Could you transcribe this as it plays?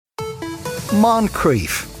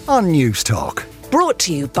Moncrief on News Talk. Brought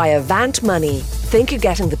to you by Avant Money. Think you're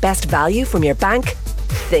getting the best value from your bank?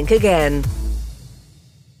 Think again.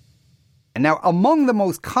 Now, among the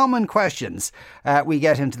most common questions we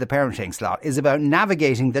get into the parenting slot is about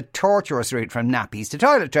navigating the tortuous route from nappies to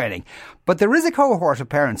toilet training. But there is a cohort of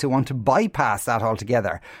parents who want to bypass that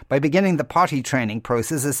altogether by beginning the potty training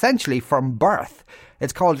process essentially from birth.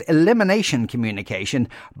 It's called elimination communication.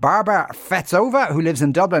 Barbara Fetsova, who lives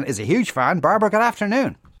in Dublin, is a huge fan. Barbara, good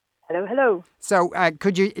afternoon. Hello, hello. So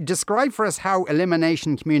could you describe for us how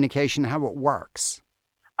elimination communication, how it works?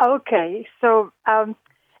 Okay, so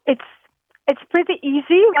it's pretty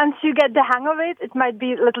easy once you get the hang of it. It might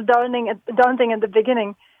be a little daunting at the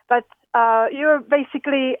beginning, but you're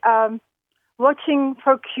basically watching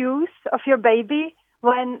for cues of your baby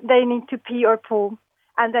when they need to pee or poo,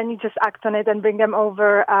 and then you just act on it and bring them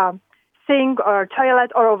over sink or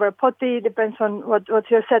toilet or over a potty, depends on what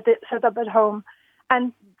you're set up at home.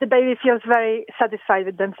 And the baby feels very satisfied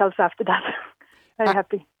with themselves after that. Very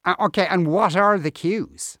happy. Okay, and what are the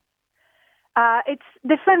cues? It's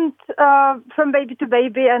different from baby to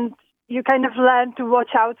baby, and you kind of learn to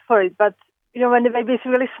watch out for it. But, when the baby is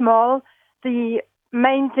really small, the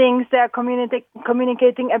main things they're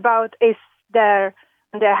communicating about is when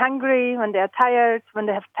they're hungry, when they're tired, when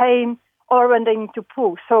they have pain, or when they need to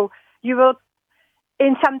poo. So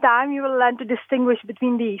in some time, you will learn to distinguish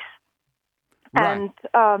between these. Right.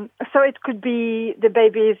 And so it could be the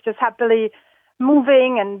baby is just happily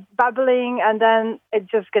moving and bubbling, and then it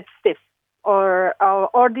just gets stiff. Or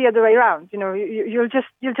the other way around, you'll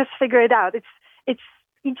just figure it out. It's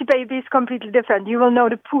each baby is completely different. You will know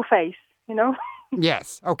the poo face,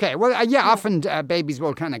 Yes. Okay. Well, often babies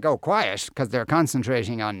will kind of go quiet because they're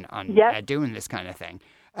concentrating on doing this kind of thing.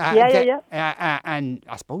 And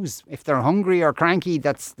I suppose if they're hungry or cranky,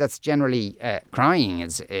 that's generally crying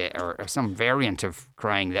or some variant of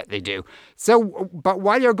crying that they do. So, but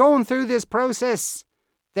while you're going through this process,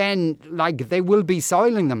 then, they will be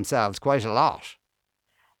soiling themselves quite a lot.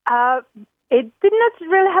 It did not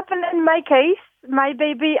really happen in my case. My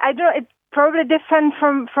baby, it's probably different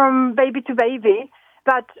from baby to baby.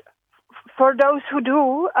 But for those who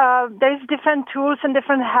do, there's different tools and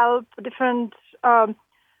different help, different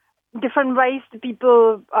ways that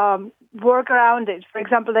people work around it. For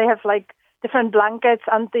example, they have different blankets,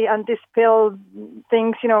 anti-spill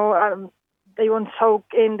things. They won't soak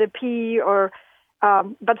in the pee or.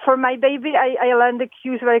 But for my baby, I learned the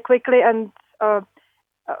cues very quickly, and so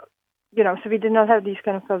we did not have these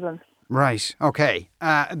kind of problems. Right. Okay.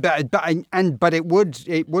 But it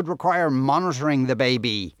would require monitoring the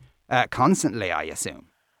baby constantly, I assume.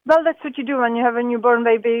 Well, that's what you do when you have a newborn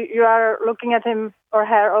baby. You are looking at him or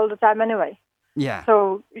her all the time anyway. Yeah.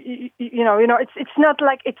 So it's not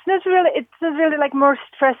really like more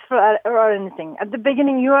stressful or anything. At the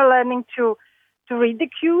beginning, you are learning to read the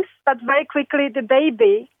cues, but very quickly the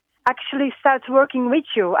baby actually starts working with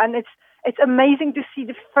you, and it's amazing to see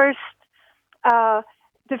the first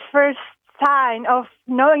sign of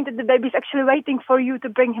knowing that the baby is actually waiting for you to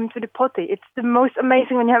bring him to the potty. It's the most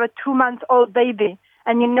amazing when you have a 2-month-old baby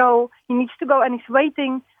and he needs to go and he's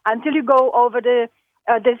waiting until you go over the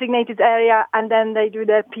designated area, and then they do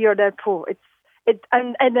their pee or their poo.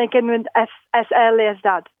 And they can do it as early as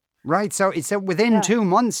that. Right, so within 2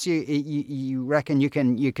 months, you reckon you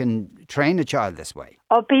can train a child this way?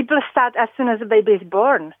 Oh, people start as soon as the baby is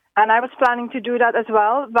born, and I was planning to do that as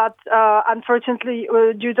well. But unfortunately,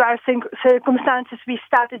 due to our circumstances, we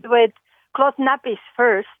started with cloth nappies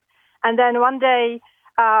first, and then one day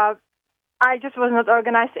I just was not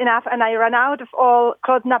organized enough, and I ran out of all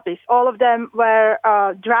cloth nappies. All of them were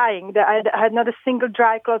drying. I had not a single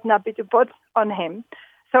dry cloth nappy to put on him.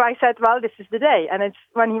 So I said, well, this is the day. And it's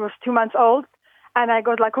when he was 2 months old. And I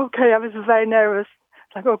got okay, I was very nervous.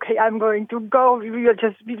 Okay, I'm going to go. We'll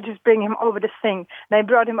just bring him over the sink. And I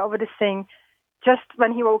brought him over the sink just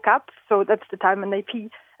when he woke up. So that's the time when they pee.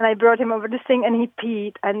 And I brought him over the sink and he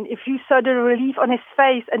peed. And if you saw the relief on his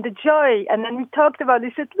face and the joy. And then we talked about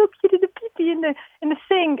it. He said, look, you did a pee in the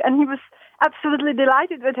sink. And he was absolutely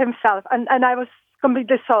delighted with himself. And I was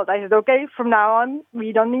completely sold. I said, okay, from now on,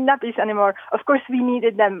 we don't need nappies anymore. Of course, we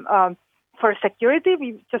needed them for security.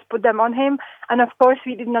 We just put them on him. And of course,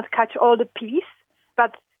 we did not catch all the pees.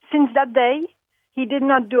 But since that day, he did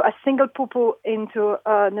not do a single poo-poo into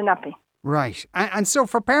the nappy. Right. And so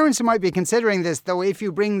for parents who might be considering this, though, if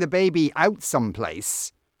you bring the baby out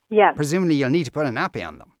someplace, presumably you'll need to put a nappy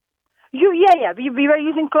on them. Yeah. We were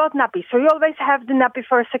using cloth nappies, so you always have the nappy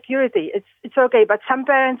for security. It's okay, but some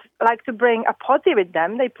parents like to bring a potty with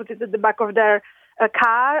them. They put it at the back of their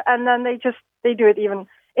car, and then they do it even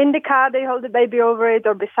in the car. They hold the baby over it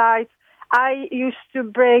or beside. I used to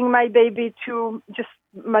bring my baby to just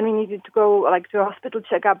when we needed to go like to a hospital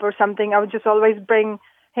checkup or something. I would just always bring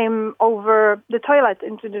him over the toilet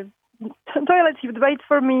into the toilet. He would wait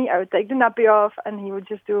for me. I would take the nappy off, and he would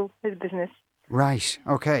just do his business. Right.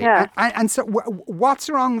 Okay. Yeah. And so, what's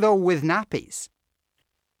wrong though with nappies?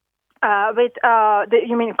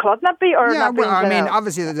 You mean cloth nappy or yeah, nappy? Well, I mean,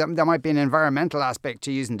 obviously there might be an environmental aspect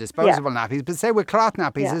to using disposable nappies, but say with cloth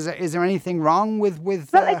nappies, is there anything wrong with? Well,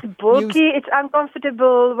 it's bulky, it's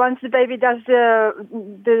uncomfortable. Once the baby does the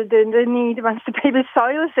need, once the baby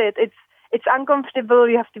soils it, it's uncomfortable.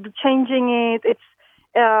 You have to be changing it. It's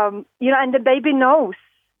and the baby knows.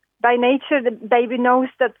 By nature, the baby knows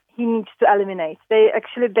that he needs to eliminate.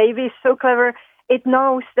 Baby is so clever. It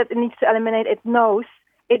knows that it needs to eliminate. It knows.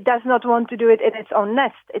 It does not want to do it in its own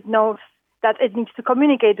nest. It knows that it needs to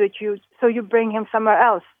communicate with you, so you bring him somewhere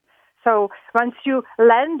else. So once you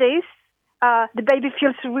learn this, the baby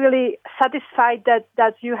feels really satisfied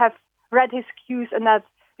that you have read his cues and that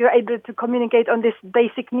you're able to communicate on this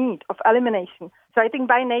basic need of elimination. So I think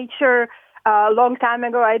by nature, a long time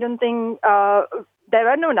ago, I don't think there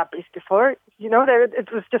were no nappies before. It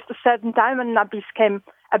was just a certain time when nappies came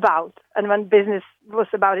about and when business was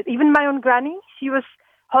about it. Even my own granny, she was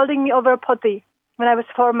holding me over a potty when I was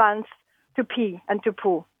 4 months to pee and to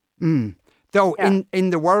poo. Though in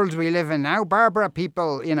the world we live in now, Barbara,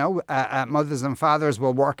 people, mothers and fathers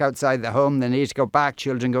will work outside the home. They need to go back.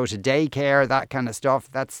 Children go to daycare, that kind of stuff.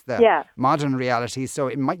 That's the modern reality. So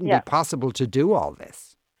it mightn't be possible to do all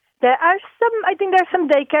this. There are some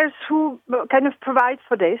daycares who kind of provide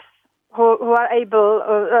for this, who are able.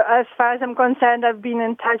 As far as I'm concerned, I've been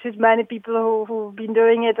in touch with many people who've been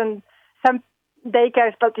doing it, and some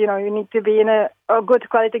daycares, but you need to be in a good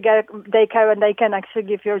quality daycare and they can actually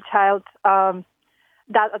give your child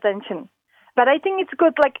that attention. But I think it's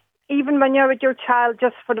good, like even when you're with your child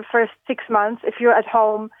just for the first 6 months, if you're at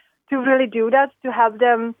home, to really do that, to have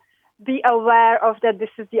them be aware of that this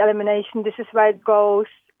is the elimination, this is where it goes,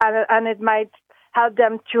 and it might help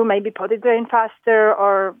them to maybe potty train faster,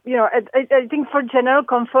 or I think for general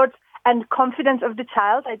comfort and confidence of the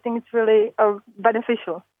child, I think it's really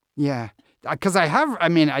beneficial. Yeah. Because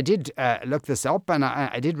I did look this up, and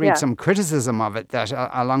I did read some criticism of it, that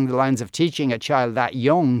along the lines of teaching a child that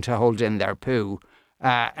young to hold in their poo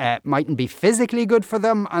mightn't be physically good for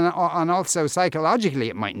them, and also psychologically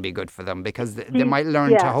it mightn't be good for them, because they might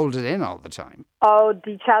learn to hold it in all the time. Oh,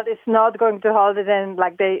 the child is not going to hold it in.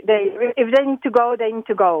 Like if they need to go, they need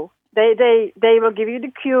to go. They will give you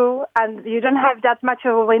the cue, and you don't have that much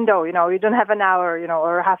of a window. You don't have an hour,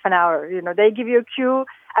 or half an hour. They give you a cue,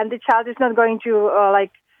 and the child is not going to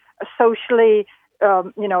socially,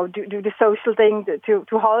 do the social thing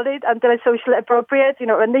to hold it until it's socially appropriate.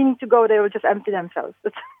 When they need to go, they will just empty themselves.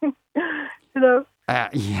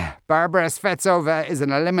 Barbara Svetsova is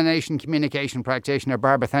an elimination communication practitioner.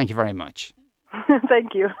 Barbara, thank you very much.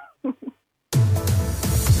 Thank you.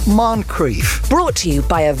 Moncrief. Brought to you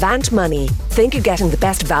by Avant Money. Think you're getting the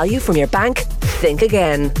best value from your bank? Think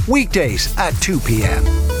again. Weekdays at 2 p.m.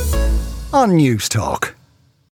 on News Talk.